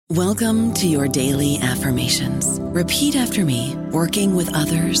Welcome to your daily affirmations. Repeat after me. Working with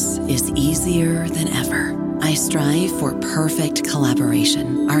others is easier than ever. I strive for perfect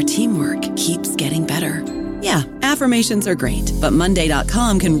collaboration. Our teamwork keeps getting better. Yeah, affirmations are great, but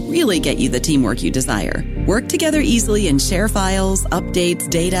Monday.com can really get you the teamwork you desire. Work together easily and share files, updates,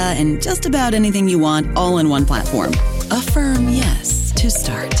 data, and just about anything you want all in one platform. Affirm yes to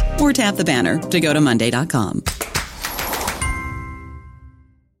start, or tap the banner to go to Monday.com.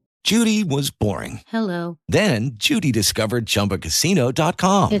 Judy was boring. Hello. Then Judy discovered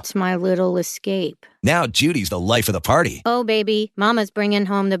ChumbaCasino.com. It's my little escape. Now Judy's the life of the party. Oh, baby, mama's bringing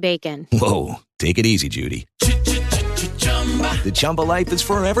home the bacon. Whoa, take it easy, Judy. The Chumba life is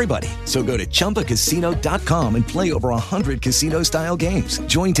for everybody. So go to ChumbaCasino.com and play over 100 casino-style games.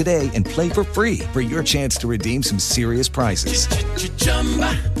 Join today and play for free for your chance to redeem some serious prizes.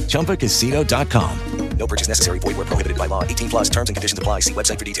 ChumbaCasino.com. No purchase necessary. Void where prohibited by law. 18 plus terms and conditions apply. See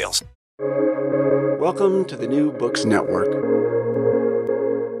website for details. Welcome to the New Books Network.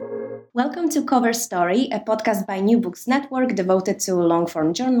 Welcome to Cover Story, a podcast by New Books Network devoted to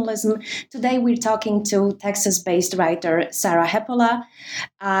long-form journalism. Today we're talking to Texas-based writer Sarah Hepola.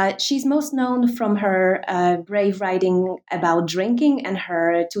 She's most known from her brave writing about drinking and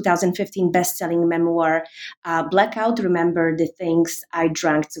her 2015 best-selling memoir, Blackout, Remember the Things I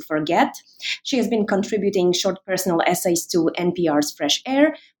Drank to Forget. She has been contributing short personal essays to NPR's Fresh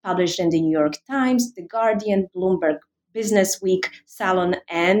Air, published in the New York Times, The Guardian, Bloomberg Business Week, Salon,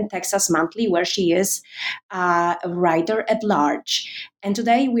 and Texas Monthly, where she is a writer at large. And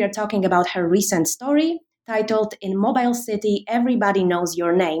today we are talking about her recent story titled In Mobile City, Everybody Knows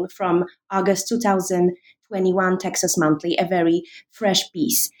Your Name, from August 2021, Texas Monthly, a very fresh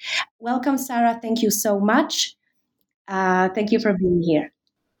piece. Welcome, Sarah. Thank you so much. Thank you for being here.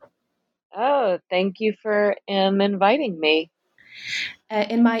 Oh, thank you for inviting me.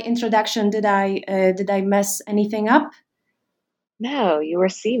 In my introduction, did I mess anything up? No, you were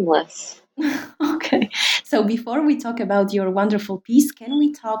seamless. Okay. So before we talk about your wonderful piece, can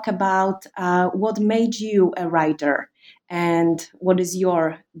we talk about what made you a writer and what is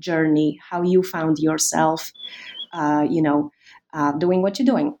your journey, how you found yourself, doing what you're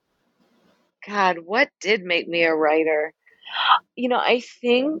doing? God, what did make me a writer? I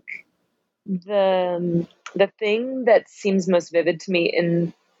think the thing that seems most vivid to me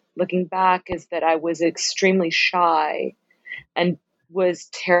in looking back is that I was extremely shy and was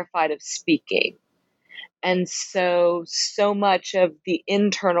terrified of speaking. And so much of the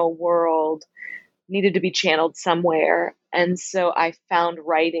internal world needed to be channeled somewhere. And so I found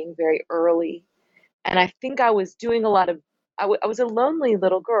writing very early. And I think I was doing a lot of, I was a lonely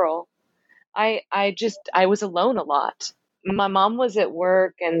little girl. I was alone a lot. My mom was at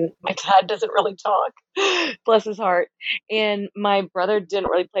work and my dad doesn't really talk, bless his heart. And my brother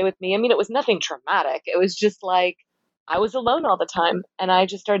didn't really play with me. I mean, it was nothing traumatic. It was just like, I was alone all the time. And I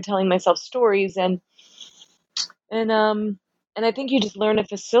just started telling myself stories and I think you just learn a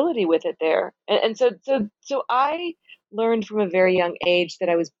facility with it there. And so I learned from a very young age that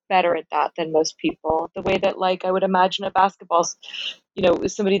I was better at that than most people. The way that, like, I would imagine a basketball,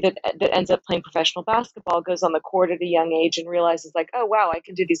 somebody that ends up playing professional basketball goes on the court at a young age and realizes, like, oh, wow, I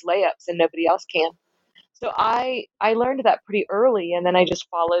can do these layups and nobody else can. So I learned that pretty early, and then I just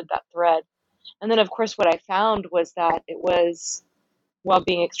followed that thread. And then, of course, what I found was that it was, while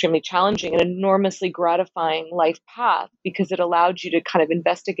being extremely challenging, an enormously gratifying life path, because it allowed you to kind of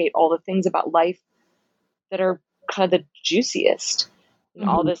investigate all the things about life that are kind of the juiciest. And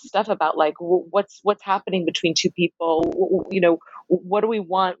all this stuff about, like, what's happening between two people, what do we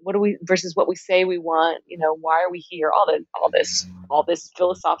want, what do we versus what we say we want, why are we here, all this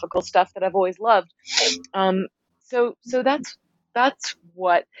philosophical stuff that I've always loved. So that's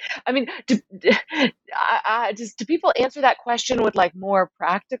what I mean. Do people answer that question with, like, more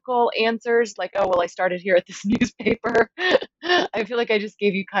practical answers, like, oh, well, I started here at this newspaper? I feel like I just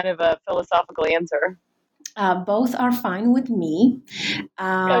gave you kind of a philosophical answer. Both are fine with me.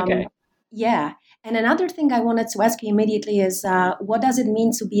 Okay. Yeah. And another thing I wanted to ask you immediately is, what does it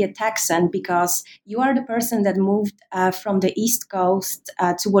mean to be a Texan? Because you are the person that moved from the East Coast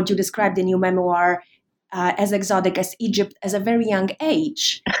to what you described in your memoir as exotic as Egypt as a very young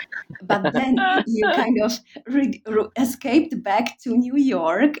age. But then you kind of escaped back to New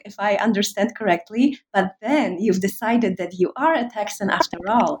York, if I understand correctly. But then you've decided that you are a Texan after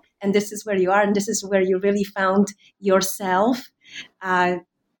all. And this is where you are, and this is where you really found yourself.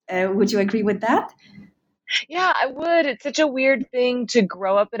 Would you agree with that? Yeah, I would. It's such a weird thing to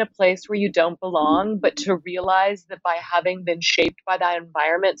grow up in a place where you don't belong, but to realize that by having been shaped by that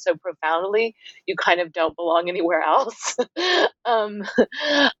environment so profoundly, you kind of don't belong anywhere else. um,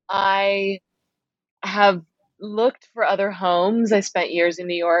 I have looked for other homes. I spent years in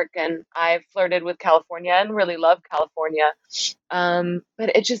New York and I flirted with California and really love California. But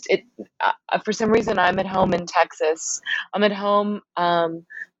for some reason, I'm at home in Texas. I'm at home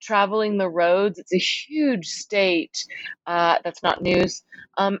traveling the roads. It's a huge state. That's not news.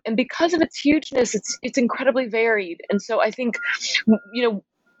 And because of its hugeness, it's incredibly varied. And so I think, you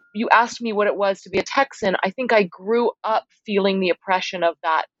asked me what it was to be a Texan. I think I grew up feeling the oppression of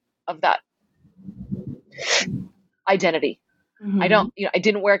that identity. Mm-hmm. I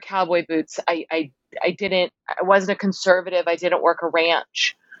didn't wear cowboy boots. I wasn't a conservative. I didn't work a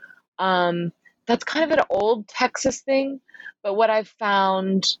ranch. That's kind of an old Texas thing, but what I've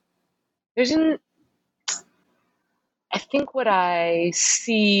found, I think what I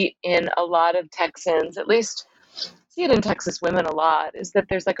see in a lot of Texans, at least see it in Texas women a lot, is that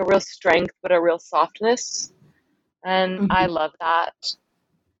there's like a real strength, but a real softness. And I love that.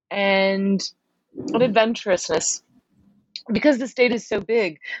 And an adventurousness. Because the state is so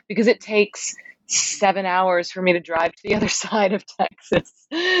big, because it takes 7 hours for me to drive to the other side of Texas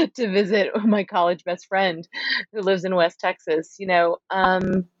to visit my college best friend who lives in West Texas, you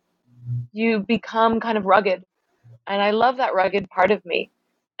become kind of rugged. And I love that rugged part of me.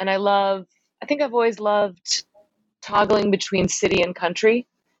 And I think I've always loved toggling between city and country.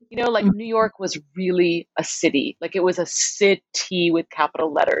 New York was really a city. Like it was a city with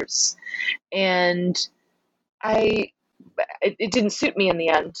capital letters. And it didn't suit me in the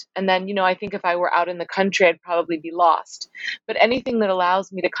end. And then, I think if I were out in the country, I'd probably be lost. But anything that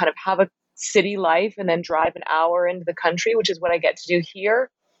allows me to kind of have a city life and then drive an hour into the country, which is what I get to do here,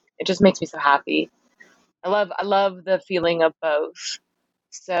 it just makes me so happy. I love the feeling of both.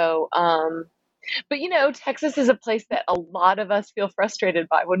 So, but Texas is a place that a lot of us feel frustrated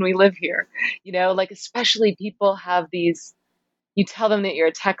by when we live here. Especially people have these, you tell them that you're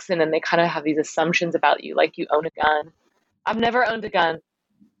a Texan and they kind of have these assumptions about you, like you own a gun. I've never owned a gun.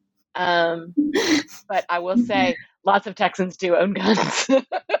 But I will say lots of Texans do own guns.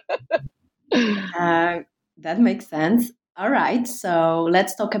 That makes sense. All right, so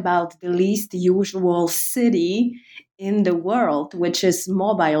let's talk about the least usual city in the world, which is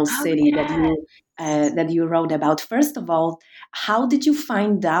Mobile City that you wrote about. First of all, how did you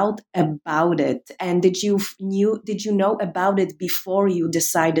find out about it, and did you know about it before you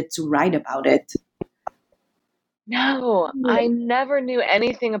decided to write about it? No, I never knew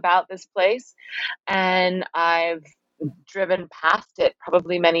anything about this place, and I've driven past it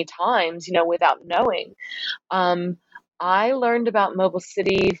probably many times, without knowing. I learned about Mobile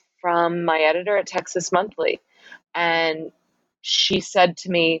City from my editor at Texas Monthly, and she said to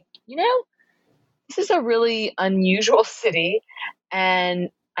me, this is a really unusual city,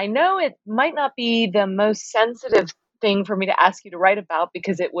 and I know it might not be the most sensitive thing for me to ask you to write about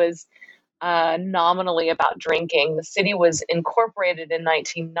because it was nominally about drinking. The city was incorporated in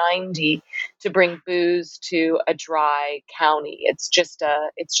 1990 to bring booze to a dry county. It's just a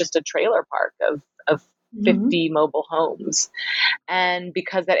trailer park of 50 mobile homes, and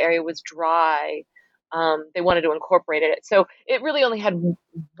because that area was dry, they wanted to incorporate it. So it really only had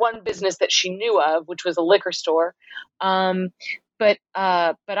one business that she knew of, which was a liquor store. But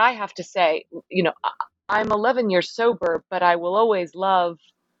I have to say, I'm 11 years sober, but I will always love.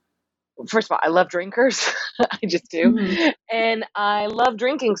 First of all, I love drinkers. I just do. And I love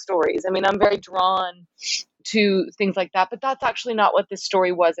drinking stories. I mean, I'm very drawn to things like that, but that's actually not what this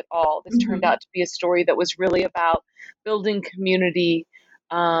story was at all. This turned out to be a story that was really about building community,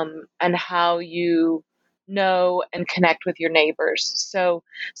 and how you know and connect with your neighbors. So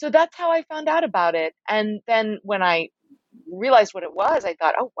that's how I found out about it. And then when I realized what it was, I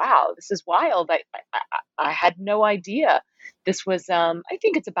thought, oh, wow, this is wild. I had no idea. This was, I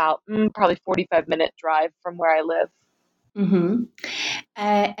think it's about probably 45-minute drive from where I live.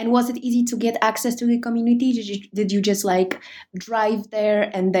 And was it easy to get access to the community? Did you just drive there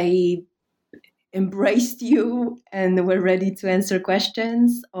and they embraced you and were ready to answer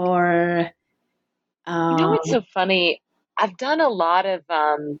questions? Or it's so funny. I've done a lot of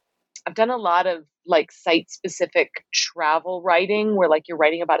site-specific travel writing where you're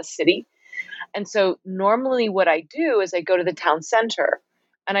writing about a city. And so normally what I do is I go to the town center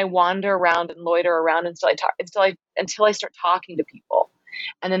and I wander around and loiter around until I start talking to people.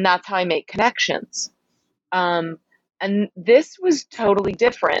 And then that's how I make connections. And this was totally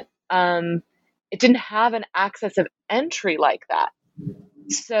different. It didn't have an access of entry like that.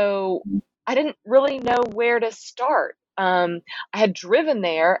 So I didn't really know where to start. I had driven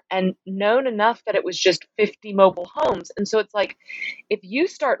there and known enough that it was just 50 mobile homes. And so it's like, if you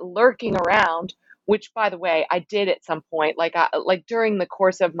start lurking around, which by the way, I did at some point, like during the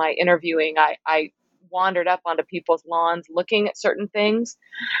course of my interviewing, I wandered up onto people's lawns looking at certain things,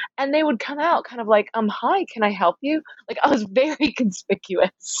 and they would come out kind of like, hi, can I help you? Like, I was very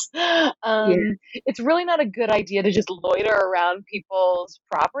conspicuous. Yeah. It's really not a good idea to just loiter around people's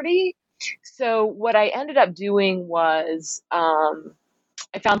property. So what I ended up doing was,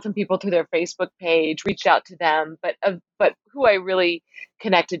 I found some people through their Facebook page, reached out to them, but who I really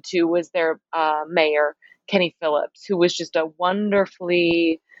connected to was their mayor, Kenny Phillips, who was just a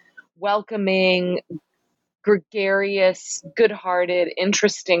wonderfully welcoming, gregarious, good-hearted,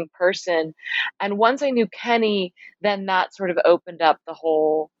 interesting person. And once I knew Kenny, then that sort of opened up the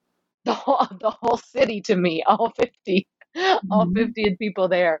whole city to me, all 50. All 50 people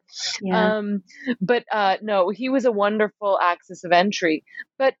there. Yeah. But no, he was a wonderful axis of entry.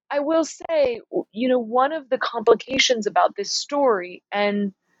 But I will say, one of the complications about this story,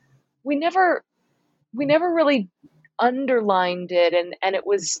 and we never really underlined it, and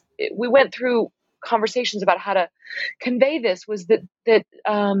we went through conversations about how to convey this, was that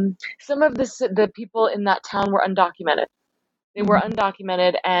some of the people in that town were undocumented. They were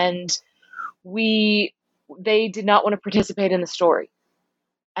undocumented, and they did not want to participate in the story,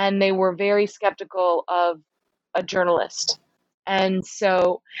 and they were very skeptical of a journalist. And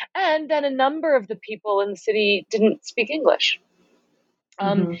then a number of the people in the city didn't speak English.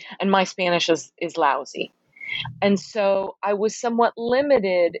 And my Spanish is lousy. And so I was somewhat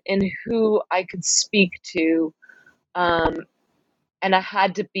limited in who I could speak to. And I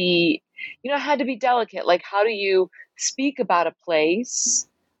had to be delicate. Like, how do you speak about a place,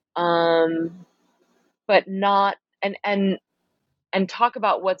 but not, and talk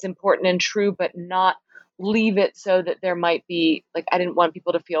about what's important and true, but not leave it so that there might be, like, I didn't want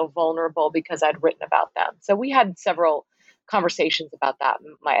people to feel vulnerable because I'd written about them. So we had several conversations about that,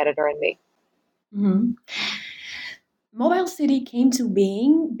 my editor and me. Mobile City came to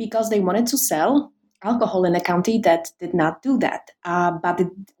being because they wanted to sell alcohol in a county that did not do that. But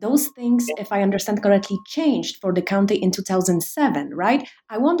those things, if I understand correctly, changed for the county in 2007, right?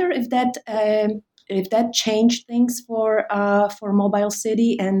 I wonder if that changed things for Mobile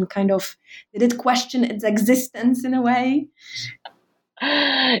City, and kind of did it question its existence in a way?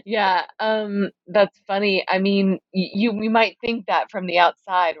 Yeah, that's funny. I mean, we might think that from the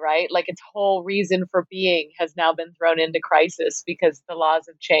outside, right? Like, its whole reason for being has now been thrown into crisis because the laws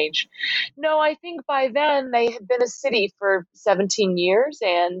have changed. No, I think by then they had been a city for 17 years,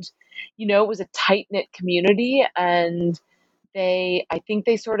 and it was a tight-knit community, and I think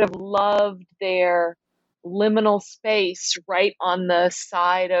they sort of loved their liminal space right on the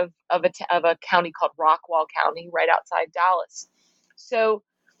side of a county called Rockwall County, right outside Dallas. So,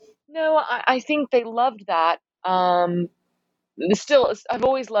 no, I think they loved that. Still, I've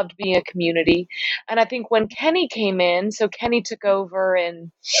always loved being a community. And I think when Kenny came in, so Kenny took over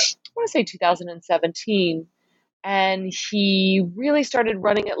in, I want to say 2017, and he really started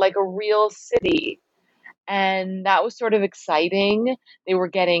running it like a real city. And that was sort of exciting. They were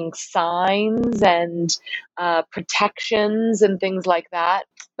getting signs and protections and things like that.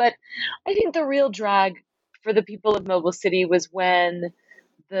 But I think the real drag for the people of Mobile City was when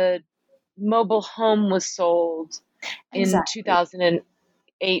the mobile home was sold in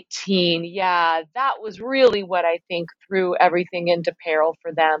 2018. Yeah, that was really what I think threw everything into peril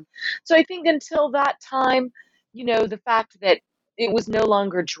for them. So I think until that time, the fact that it was no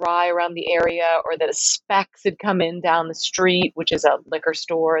longer dry around the area, or that a Specs had come in down the street, which is a liquor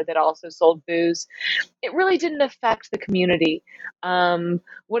store that also sold booze, it really didn't affect the community.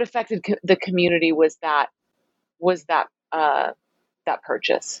 What affected the community was that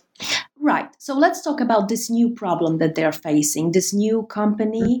purchase. Right. So let's talk about this new problem that they're facing, this new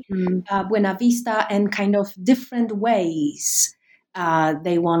company, Buena Vista, and kind of different ways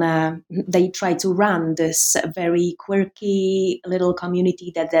they try to run this very quirky little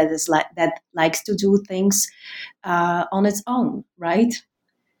community that likes to do things on its own, right?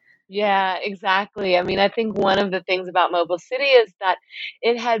 Yeah, exactly. I mean, I think one of the things about Mobile City is that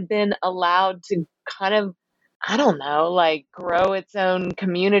it had been allowed to kind of, I don't know, like, grow its own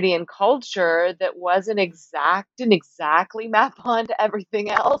community and culture that didn't exactly map onto everything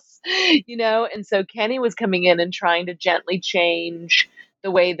else, And so Kenny was coming in and trying to gently change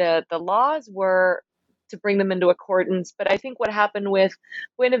the way the laws were to bring them into accordance. But I think what happened with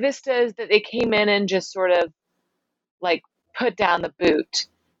Buena Vista is that they came in and just sort of, like, put down the boot.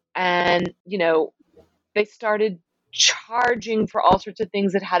 And, they started charging for all sorts of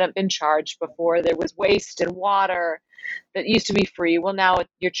things that hadn't been charged before. There was waste and water that used to be free. Well, now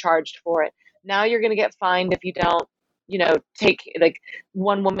you're charged for it. Now you're going to get fined if you don't, take, like,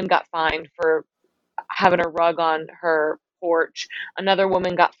 one woman got fined for having a rug on her porch. Another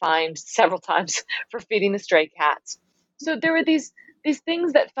woman got fined several times for feeding the stray cats. So there were these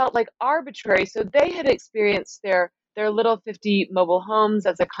things that felt like arbitrary. So they had experienced their little 50 mobile homes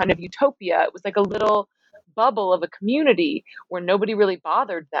as a kind of utopia. It was like a little bubble of a community where nobody really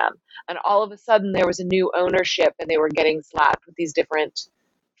bothered them. And all of a sudden there was a new ownership and they were getting slapped with these different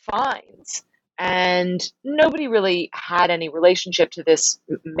fines. And nobody really had any relationship to this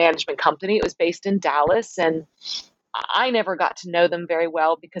management company. It was based in Dallas, and I never got to know them very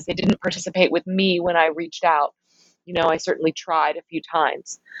well because they didn't participate with me when I reached out. I certainly tried a few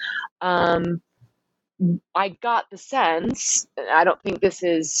times. I got the sense, and I don't think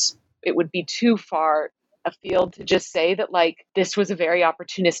it would be too far afield to just say that, like, this was a very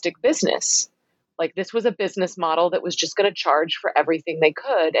opportunistic business. Like, this was a business model that was just going to charge for everything they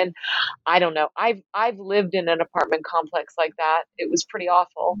could. And I don't know. I've lived in an apartment complex like that. It was pretty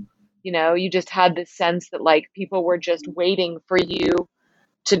awful. You just had this sense that, like, people were just waiting for you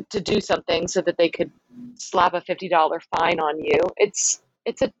to do something so that they could slap a $50 fine on you. It's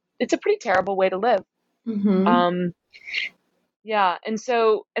a pretty terrible way to live. Mm-hmm. Yeah. And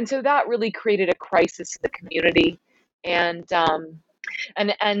so that really created a crisis in the community. And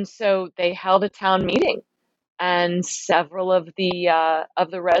so they held a town meeting, and several of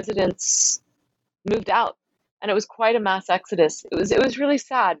the residents moved out, and it was quite a mass exodus. It was really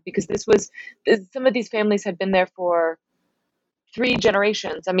sad because some of these families had been there for 3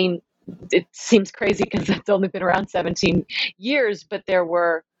 generations. I mean, it seems crazy because it's only been around 17 years, but there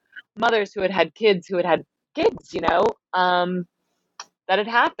were mothers who had kids that had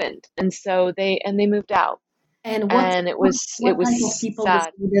happened, and so they moved out. And it was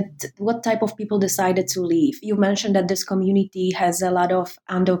sad. What type of people decided to leave? You mentioned that this community has a lot of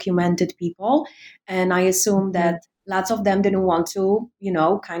undocumented people, and I assume that lots of them didn't want to,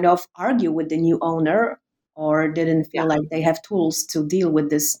 kind of argue with the new owner, or didn't feel like they have tools to deal with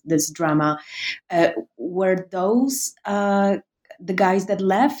this drama. Were those the guys that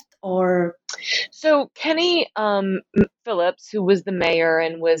left, or? So Kenny Phillips, who was the mayor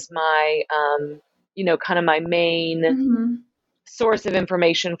and was my kind of my main source of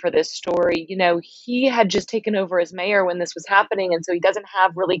information for this story, he had just taken over as mayor when this was happening. And so he doesn't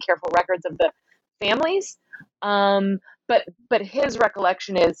have really careful records of the families. But his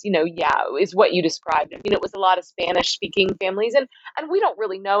recollection is, is what you described. I mean, it was a lot of Spanish speaking families, and we don't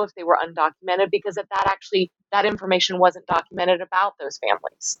really know if they were undocumented because that information wasn't documented about those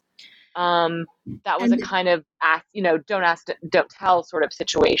families. That was a kind of don't ask, don't tell sort of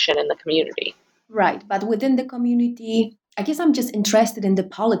situation in the community. Right. But within the community, I guess I'm just interested in the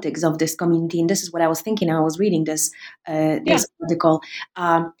politics of this community. And this is what I was thinking. I was reading this article.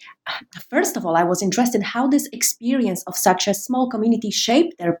 First of all, I was interested how this experience of such a small community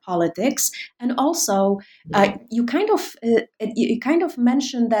shaped their politics. And also, you kind of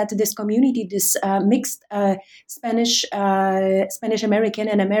mentioned that this community, this mixed Spanish American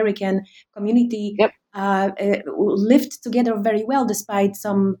and American community, lived together very well despite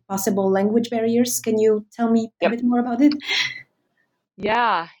some possible language barriers. Can you tell me a bit more about it?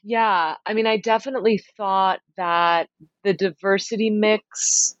 Yeah. I mean, I definitely thought that the diversity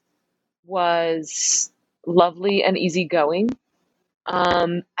mix was lovely and easygoing.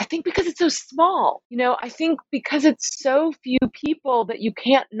 I think because it's so small, I think because it's so few people that you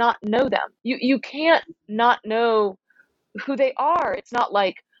can't not know them. You can't not know who they are. It's not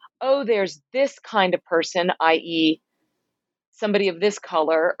like, oh, there's this kind of person, i.e. somebody of this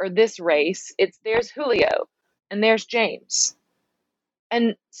color or this race. There's Julio and there's James.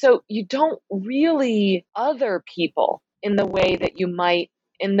 And so you don't really other people in the way that you might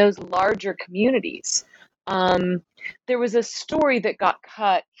in those larger communities. There was a story that got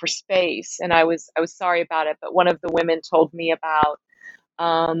cut for space, and I was sorry about it, but one of the women told me about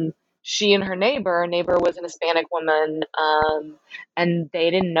she and her neighbor was an Hispanic woman, and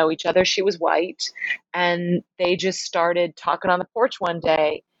they didn't know each other. She was white, and they just started talking on the porch one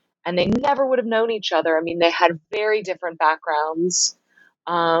day, and they never would have known each other. I mean, they had very different backgrounds,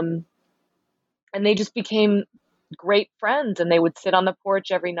 and they just became great friends, and they would sit on the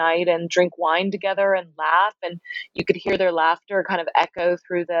porch every night and drink wine together and laugh, and you could hear their laughter kind of echo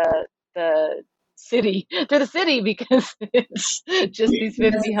through the city because it's just these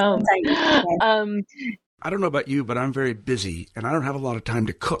 50 homes. I don't know about you, but I'm very busy and I don't have a lot of time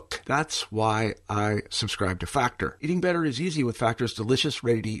to cook. That's why I subscribe to Factor. Eating better is easy with Factor's delicious,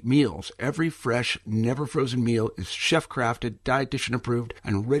 ready-to-eat meals. Every fresh, never frozen meal is chef-crafted, dietitian approved,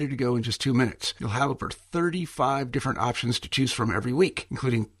 and ready to go in just 2 minutes. You'll have over 35 different options to choose from every week,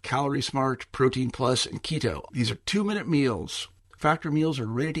 including Calorie Smart, Protein Plus, and Keto. These are 2-minute meals. Factor meals are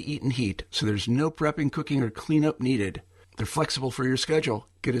ready to eat and heat, so there's no prepping, cooking, or cleanup needed. They're flexible for your schedule.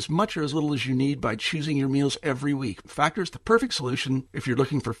 Get as much or as little as you need by choosing your meals every week. Factor is the perfect solution if you're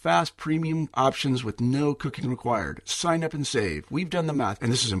looking for fast, premium options with no cooking required. Sign up and save. We've done the math,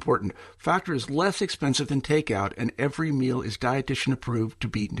 and this is important. Factor is less expensive than takeout, and every meal is dietitian approved to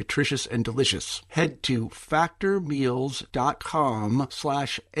be nutritious and delicious. Head to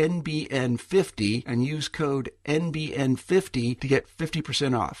factormeals.com/NBN50 and use code NBN50 to get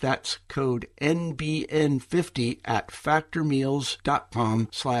 50% off. That's code NBN50 at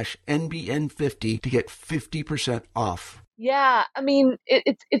factormeals.com/NBN50 to get 50% off. Yeah, I mean,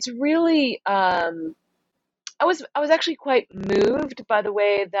 it's really. I was actually quite moved by the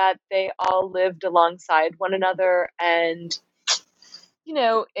way that they all lived alongside one another, and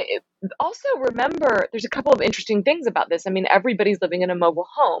also remember, there's a couple of interesting things about this. I mean, everybody's living in a mobile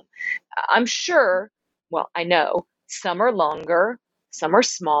home. I'm sure. Well, I know some are longer, some are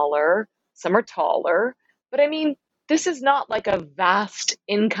smaller, some are taller, but I mean, this is not like a vast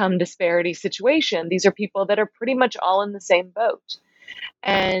income disparity situation. These are people that are pretty much all in the same boat.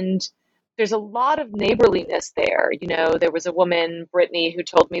 And there's a lot of neighborliness there. There was a woman, Brittany, who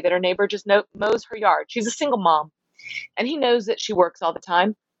told me that her neighbor just mows her yard. She's a single mom, and he knows that she works all the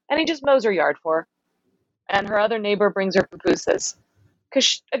time, and he just mows her yard for her. And her other neighbor brings her pupusas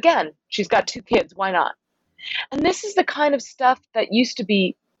because, again, she's got 2 kids. Why not? And this is the kind of stuff that used to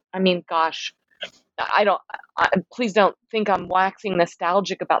be, I mean, gosh, please don't think I'm waxing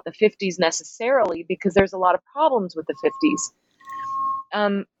nostalgic about the 50s necessarily, because there's a lot of problems with the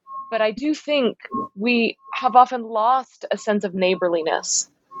 50s. But I do think we have often lost a sense of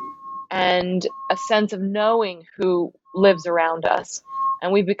neighborliness and a sense of knowing who lives around us,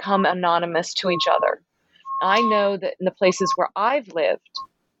 and we become anonymous to each other. I know that in the places where I've lived,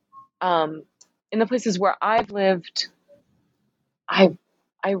 I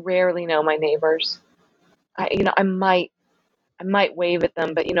rarely know my neighbors. I might wave at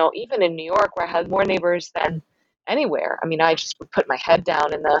them, but even in New York, where I had more neighbors than anywhere, I mean, I just would put my head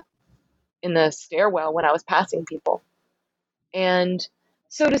down in the stairwell when I was passing people. And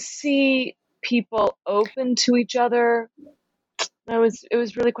so to see people open to each other, it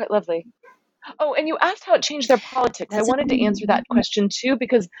was really quite lovely. Oh, and you asked how it changed their politics. I wanted to answer that question too,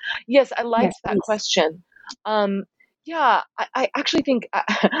 because yes, I liked that question. Yeah, I actually think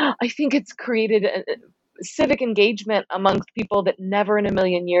it's created civic engagement amongst people that never in a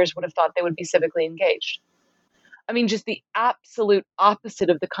million years would have thought they would be civically engaged. I mean, just the absolute opposite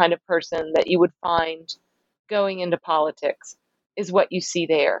of the kind of person that you would find going into politics is what you see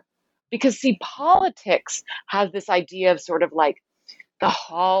there. Because, see, politics has this idea of sort of like the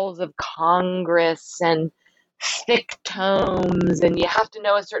halls of Congress and thick tomes, and you have to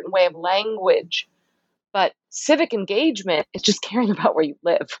know a certain way of language. But civic engagement is just caring about where you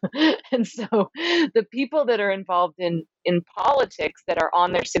live. And so the people that are involved in politics that are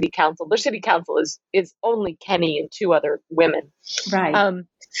on their city council is only Kenny and 2 other women. Right.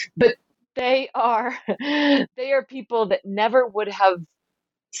 But they are people that never would have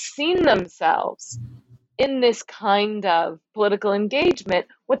seen themselves in this kind of political engagement.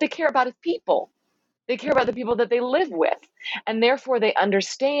 What they care about is people. They care about the people that they live with. And therefore they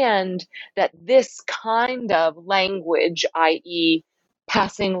understand that this kind of language, i.e.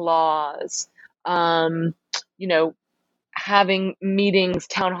 passing laws, having meetings,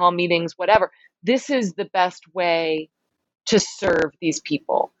 town hall meetings, whatever, this is the best way to serve these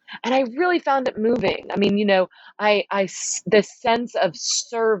people. And I really found it moving. I mean, the sense of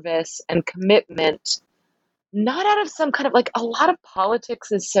service and commitment, not out of some kind of like, a lot of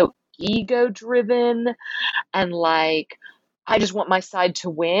politics is so ego driven and like, I just want my side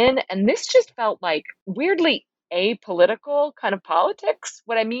to win. And this just felt like weirdly apolitical kind of politics.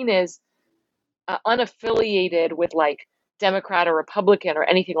 What I mean is unaffiliated with like Democrat or Republican or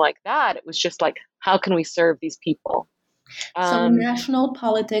anything like that. It was just like, how can we serve these people? So national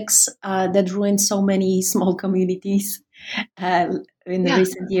politics that ruined so many small communities in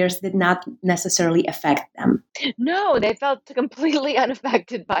recent years did not necessarily affect them. No, they felt completely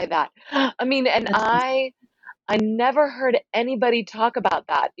unaffected by that. I mean, and I never heard anybody talk about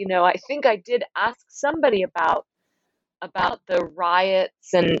that. I think I did ask somebody about the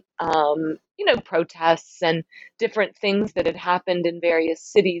riots and protests and different things that had happened in various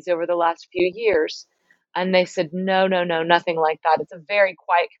cities over the last few years. And they said, no, no, no, nothing like that. It's a very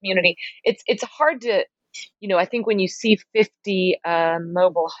quiet community. It's hard to, I think when you see 50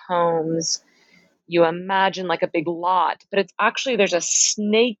 mobile homes, you imagine like a big lot, but it's actually, there's a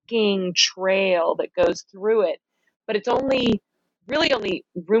snaking trail that goes through it, but it's really only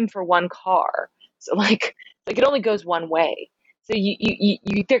room for one car. So like it only goes one way. So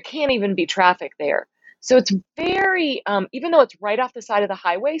you there can't even be traffic there. So it's very, even though it's right off the side of the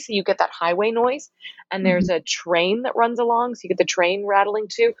highway, so you get that highway noise, and there's a train that runs along, so you get the train rattling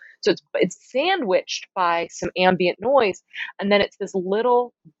too. So it's sandwiched by some ambient noise, and then it's this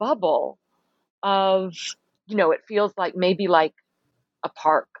little bubble of, it feels like maybe like a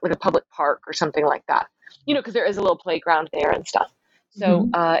park, like a public park or something like that, because there is a little playground there and stuff. So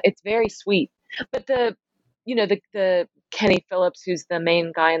it's very sweet. But the Kenny Phillips, who's the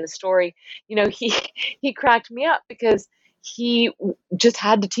main guy in the story, he cracked me up because he just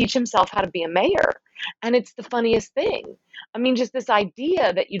had to teach himself how to be a mayor. And it's the funniest thing. I mean, just this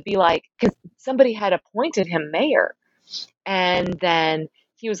idea that you'd be like, because somebody had appointed him mayor, and then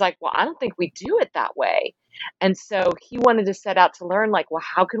he was like, well, I don't think we do it that way. And so he wanted to set out to learn, like, well,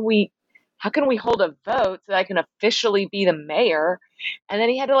 how can we hold a vote so that I can officially be the mayor? And then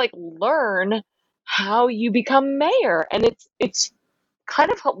he had to like learn how you become mayor. And it's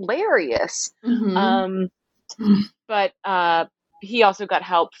kind of hilarious. But he also got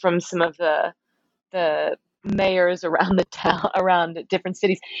help from some of the mayors around the town, around different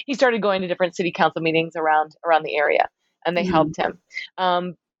cities. He started going to different city council meetings around the area, and they helped him.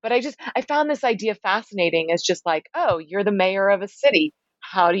 But I found this idea fascinating as just like, oh, you're the mayor of a city.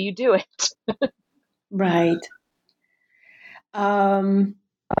 How do you do it? Right.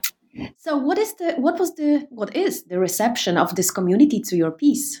 So what is the reception of this community to your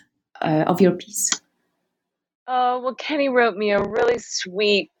piece, Well, Kenny wrote me a really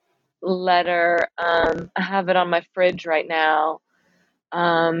sweet letter. I have it on my fridge right now.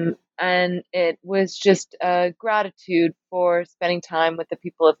 And it was just gratitude for spending time with the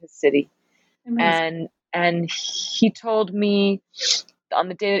people of his city. Amazing. And he told me on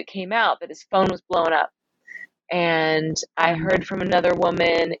the day that it came out that his phone was blowing up. And I heard from another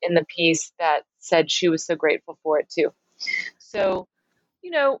woman in the piece that said she was so grateful for it too. So,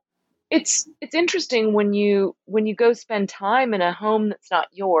 it's interesting when you go spend time in a home that's not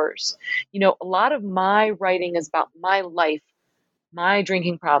yours. A lot of my writing is about my life, my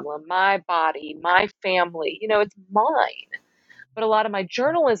drinking problem, my body, my family. It's mine. But a lot of my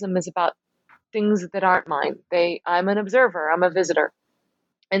journalism is about things that aren't mine. I'm an observer, I'm a visitor.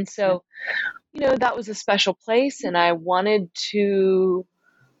 And so, that was a special place, and I wanted to,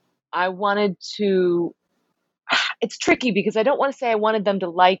 it's tricky because I don't want to say I wanted them to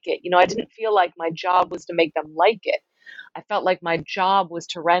like it. I didn't feel like my job was to make them like it. I felt like my job was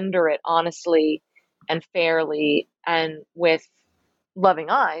to render it honestly and fairly and with loving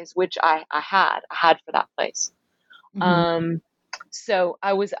eyes, which I had for that place. So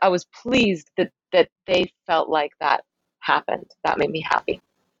I was pleased that they felt like that happened. That made me happy.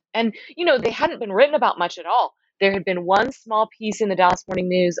 And, they hadn't been written about much at all. There had been one small piece in the Dallas Morning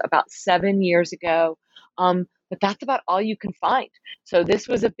News about 7 years ago. But that's about all you can find. So this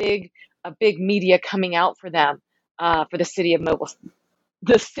was a big media coming out for them, for the city of Mobile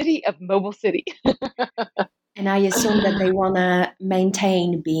City. And I assume that they want to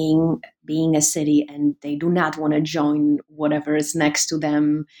maintain being a city, and they do not want to join whatever is next to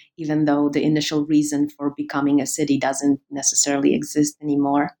them, even though the initial reason for becoming a city doesn't necessarily exist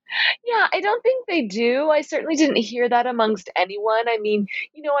anymore. Yeah, I don't think they do. I certainly didn't hear that amongst anyone. I mean,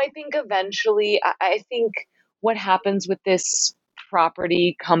 I think eventually, I think what happens with this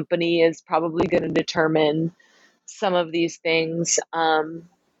property company is probably going to determine some of these things.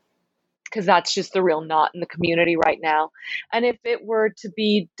 Because that's just the real knot in the community right now. And if it were to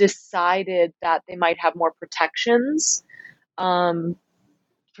be decided that they might have more protections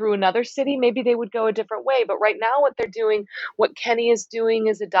through another city, maybe they would go a different way. But right now what Kenny is doing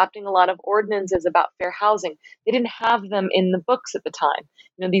is adopting a lot of ordinances about fair housing. They didn't have them in the books at the time.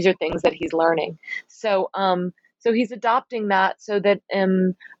 These are things that he's learning. So he's adopting that so that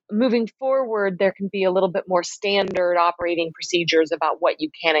moving forward, there can be a little bit more standard operating procedures about what you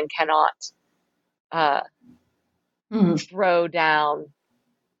can and cannot throw down,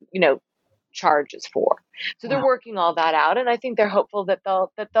 charges for. So they're working all that out, and I think they're hopeful that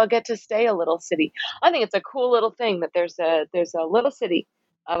they'll get to stay a little city. I think it's a cool little thing that there's a little city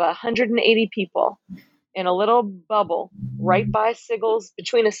of 180 people in a little bubble right by Siggles,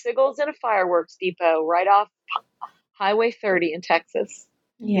 between a Siggles and a fireworks depot, right off Highway 30 in Texas.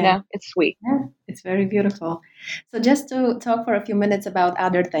 Yeah. It's sweet. Yeah, It's very beautiful. So, just to talk for a few minutes about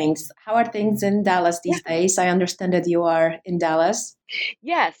other things, how are things in Dallas these days? I understand that you are in Dallas.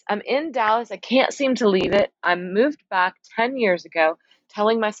 Yes, I'm in Dallas. I can't seem to leave it. I moved back 10 years ago,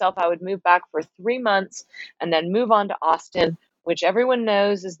 telling myself I would move back for 3 months and then move on to Austin, which everyone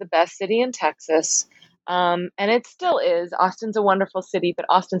knows is the best city in Texas. And it still is. Austin's a wonderful city, but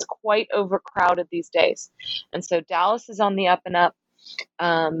Austin's quite overcrowded these days. And so Dallas is on the up and up.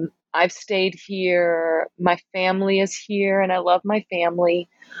 I've stayed here. My family is here, and I love my family.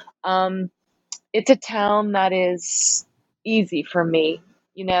 Um, it's a town that is easy for me.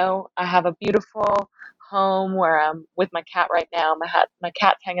 I have a beautiful home where I'm with my cat right now. My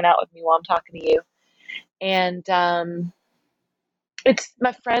cat's hanging out with me while I'm talking to you. And it's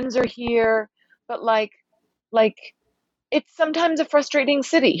my friends are here, but like it's sometimes a frustrating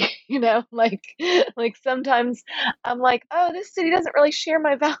city, like sometimes I'm like, oh, this city doesn't really share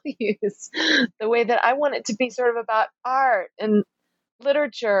my values the way that I want it to be, sort of about art and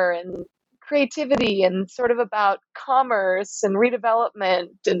literature and creativity and sort of about commerce and redevelopment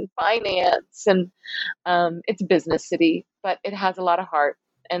and finance. And it's a business city, but it has a lot of heart,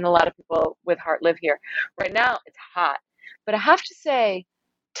 and a lot of people with heart live here. Right now it's hot, but I have to say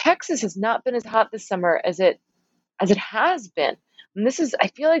Texas has not been as hot this summer as it has been. And I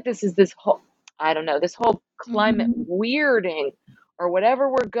feel like this whole, I don't know, this whole climate weirding or whatever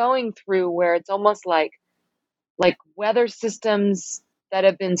we're going through, where it's almost like weather systems that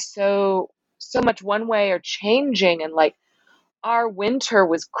have been so much one way are changing. And like our winter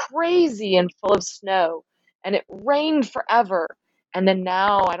was crazy and full of snow, and it rained forever. And then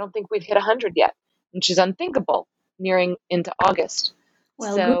now I don't think we've hit 100 yet, which is unthinkable nearing into August.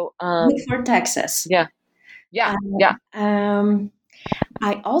 Well, So, good for Texas. yeah.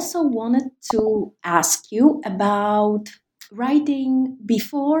 I also wanted to ask you about writing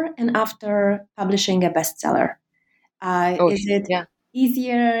before and after publishing a bestseller. Is it Yeah.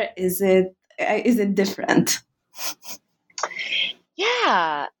 easier? Is it different?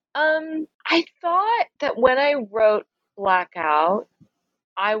 Yeah. I thought that when I wrote Blackout,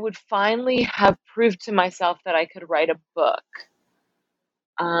 I would finally have proved to myself that I could write a book.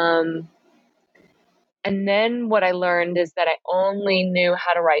 And then what I learned is that I only knew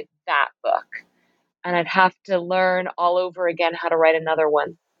how to write that book, and I'd have to learn all over again how to write another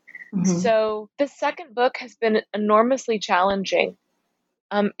one. So the second book has been enormously challenging.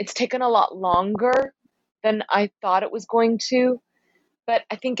 It's taken a lot longer than I thought it was going to, but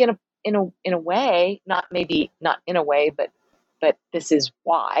I think in a way, not in a way, but this is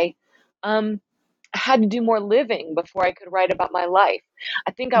why. I had to do more living before I could write about my life.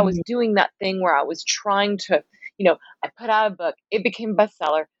 I think I was doing that thing where I was trying to, I put out a book, it became a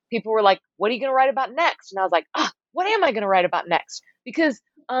bestseller. People were like, "What are you going to write about next?" And I was like, what am I going to write about next? Because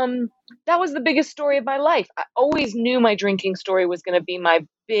that was the biggest story of my life. I always knew my drinking story was going to be my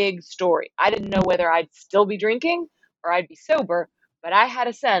big story. I didn't know whether I'd still be drinking or I'd be sober, but I had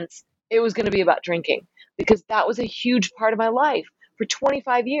a sense it was going to be about drinking, because that was a huge part of my life for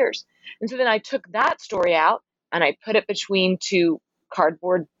 25 years. And so then I took that story out and I put it between two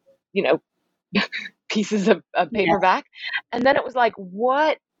cardboard, pieces of paperback. And then it was like,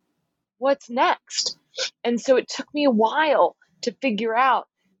 what's next? And so it took me a while to figure out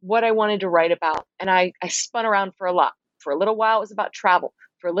what I wanted to write about. And I spun around for a lot. For a little while, it was about travel.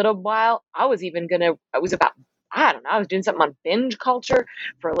 For a little while, I was about, I don't know, I was doing something on binge culture.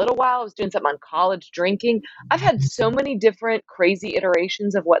 For a little while, I was doing something on college drinking. I've had so many different crazy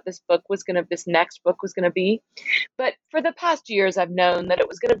iterations of what this next book was going to be. But for the past years, I've known that it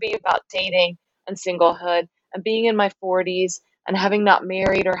was going to be about dating and singlehood and being in my 40s and having not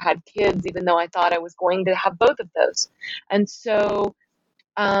married or had kids, even though I thought I was going to have both of those. And so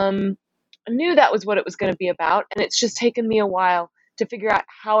I knew that was what it was going to be about. And it's just taken me a while to figure out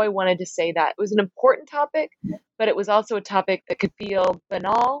how I wanted to say that. It was an important topic, but it was also a topic that could feel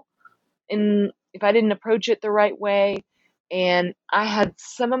banal if I didn't approach it the right way. And I had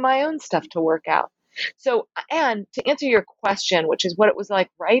some of my own stuff to work out. So, and to answer your question, which is what it was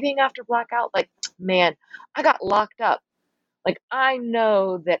like writing after Blackout, like, man, I got locked up. Like, I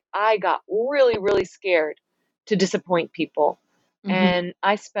know that I got really, really scared to disappoint people. And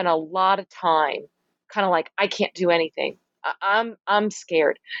I spent a lot of time kind of like, I can't do anything. I'm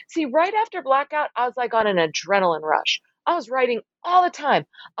scared. See, right after Blackout, I was like on an adrenaline rush. I was writing all the time.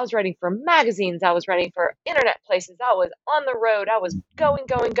 I was writing for magazines. I was writing for internet places. I was on the road. I was going.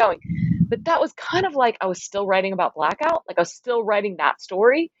 But that was kind of like I was still writing about Blackout. Like I was still writing that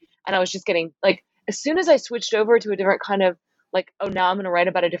story. And I was just getting like, as soon as I switched over to a different kind of like, oh, now I'm going to write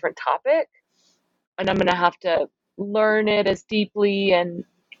about a different topic and I'm going to have to learn it as deeply and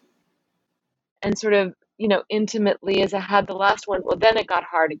and sort of, intimately as I had the last one, well, then it got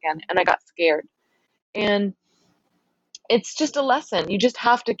hard again and I got scared. And it's just a lesson. You just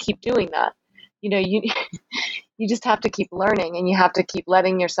have to keep doing that. You you just have to keep learning, and you have to keep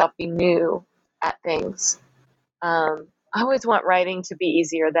letting yourself be new at things. I always want writing to be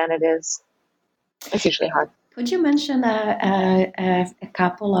easier than it is. It's usually hard. Could you mention a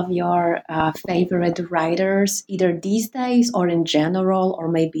couple of your favorite writers, either these days or in general, or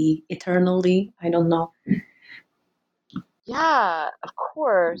maybe eternally? I don't know. Yeah, of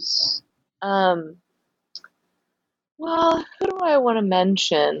course. Well, who do I want to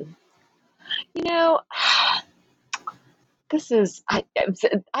mention? I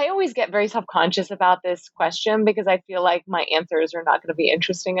always get very self-conscious about this question because I feel like my answers are not going to be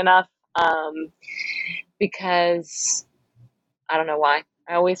interesting enough. Because I don't know why.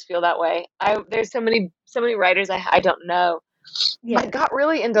 I always feel that way. There's so many writers I don't know. Yeah. I got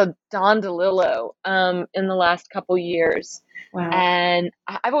really into Don DeLillo in the last couple years. Wow. And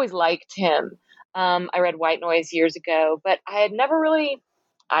I've always liked him. I read White Noise years ago, but I had never really,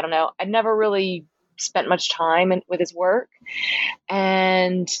 I'd never really spent much time with his work.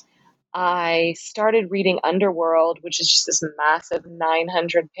 And I started reading Underworld, which is just this massive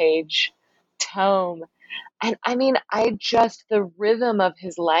 900-page tome. And I mean, the rhythm of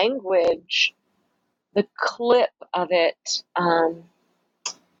his language, the clip of it,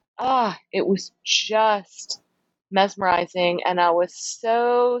 it was just mesmerizing, and I was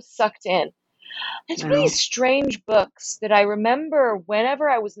so sucked in. It's really strange books that I remember whenever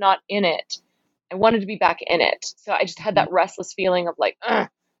I was not in it, I wanted to be back in it. So I just had that restless feeling of like, I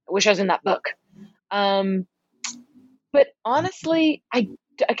wish I was in that book. But honestly, I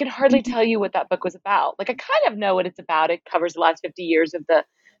can hardly tell you what that book was about. Like, I kind of know what it's about. It covers the last 50 years of the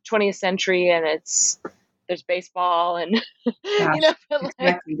 20th century, and there's baseball and, Gosh,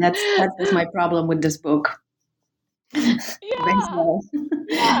 exactly. That's my problem with this book. Yeah. Baseball.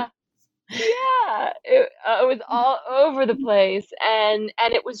 Yeah. Yeah, it was all over the place, and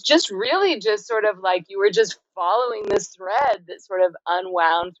it was just really just sort of like you were just following this thread that sort of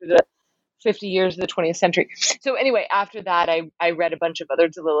unwound through the 50 years of the 20th century. So anyway, after that, I read a bunch of other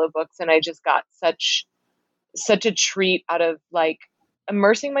DeLillo books, and I just got such a treat out of like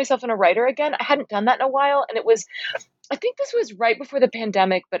immersing myself in a writer again. I hadn't done that in a while, and I think this was right before the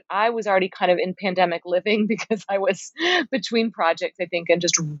pandemic, but I was already kind of in pandemic living because I was between projects, I think, and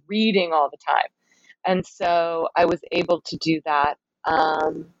just reading all the time. And so I was able to do that.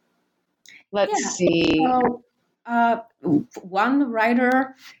 Let's see. So, one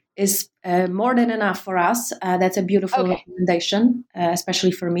writer is more than enough for us. That's a beautiful recommendation,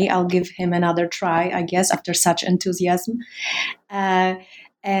 especially for me. I'll give him another try, I guess, after such enthusiasm. And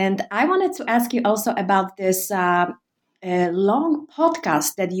I wanted to ask you also about this long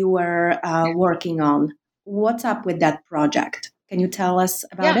podcast that you were working on. What's up with that project? Can you tell us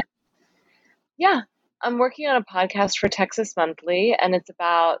about it? Yeah. I'm working on a podcast for Texas Monthly, and it's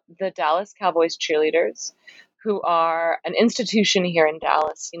about the Dallas Cowboys cheerleaders, who are an institution here in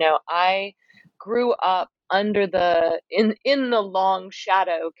Dallas. I grew up under in the long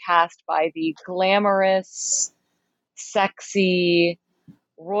shadow cast by the glamorous, sexy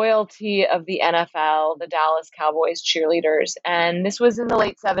royalty of the NFL, the Dallas Cowboys cheerleaders. And this was in the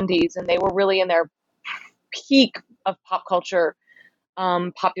late 70s, and they were really in their peak of pop culture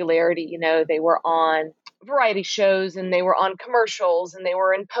popularity. They were on variety shows, and they were on commercials, and they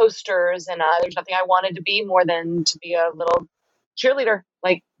were in posters, and there's nothing I wanted to be more than to be a little cheerleader,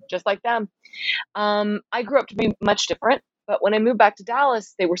 just like them. I grew up to be much different, but when I moved back to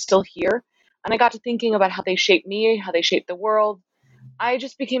Dallas, they were still here, and I got to thinking about how they shaped me, how they shaped the world. I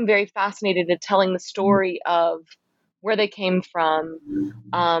just became very fascinated at telling the story of where they came from,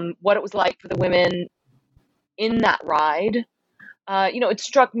 what it was like for the women in that ride. It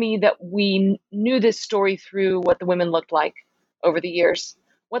struck me that we knew this story through what the women looked like over the years,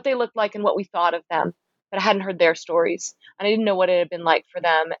 what they looked like and what we thought of them, but I hadn't heard their stories, and I didn't know what it had been like for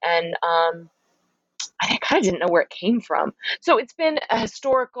them. And I kind of didn't know where it came from. So it's been a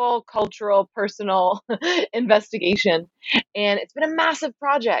historical, cultural, personal investigation, and it's been a massive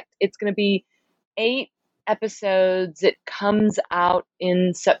project. It's going to be 8 episodes. It comes out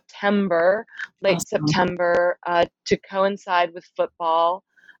in September, late September, to coincide with football.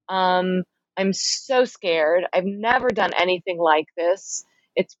 I'm so scared. I've never done anything like this.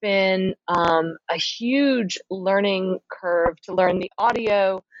 It's been a huge learning curve to learn the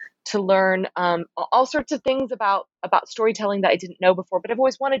audio, to learn all sorts of things about storytelling that I didn't know before, but I've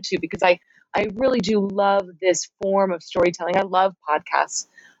always wanted to, because I really do love this form of storytelling. I love podcasts.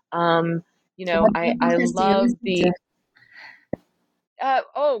 I love the,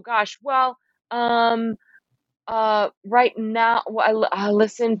 oh gosh, well, Right now, I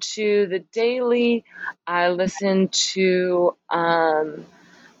listen to The Daily. I listen to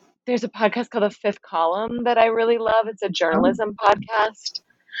there's a podcast called The Fifth Column that I really love. It's a journalism podcast.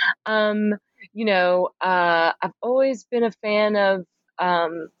 I've always been a fan of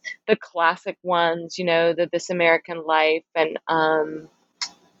the classic ones, the This American Life and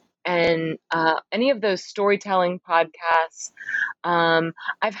any of those storytelling podcasts.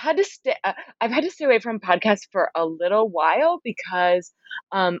 I've had to stay away from podcasts for a little while because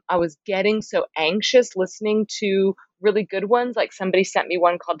I was getting so anxious listening to really good ones. Like somebody sent me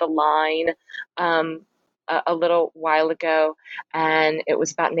one called The Line a little while ago, and it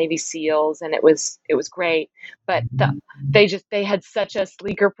was about Navy SEALs, and it was great. But they had such a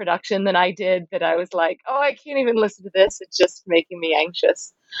sleeker production than I did that I was like, oh, I can't even listen to this. It's just making me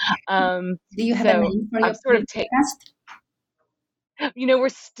anxious. Do you have a name for your podcast? We're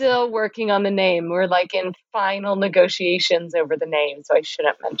still working on the name. We're like in final negotiations over the name, so I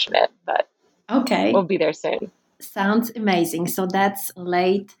shouldn't mention it, but okay, we'll be there soon. Sounds amazing. So that's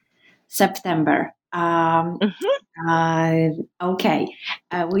late September. Okay,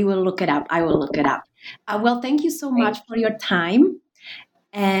 we will look it up. I will look it up. Well, thank you so much for your time.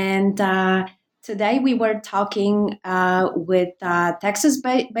 And today we were talking with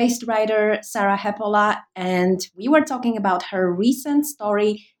Texas-based writer Sarah Hepola, and we were talking about her recent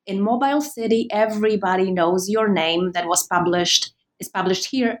story in Mobile City, Everybody Knows Your Name, that is published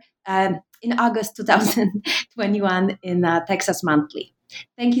here in August 2021 in Texas Monthly.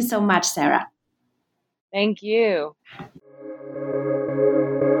 Thank you so much, Sarah. Thank you.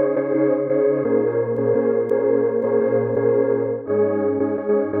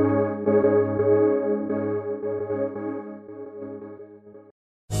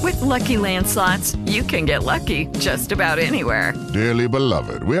 With Lucky Land Slots, you can get lucky just about anywhere. Dearly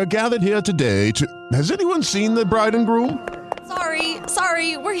beloved, we are gathered here today to... Has anyone seen the bride and groom?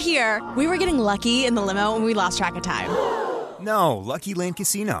 Sorry, we're here. We were getting lucky in the limo and we lost track of time. No, Lucky Land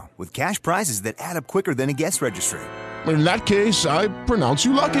Casino, with cash prizes that add up quicker than a guest registry. In that case, I pronounce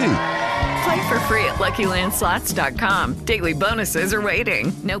you lucky. Play for free at LuckyLandSlots.com. Daily bonuses are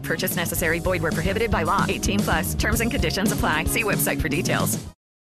waiting. No purchase necessary. Void where prohibited by law. 18+. Terms and conditions apply. See website for details.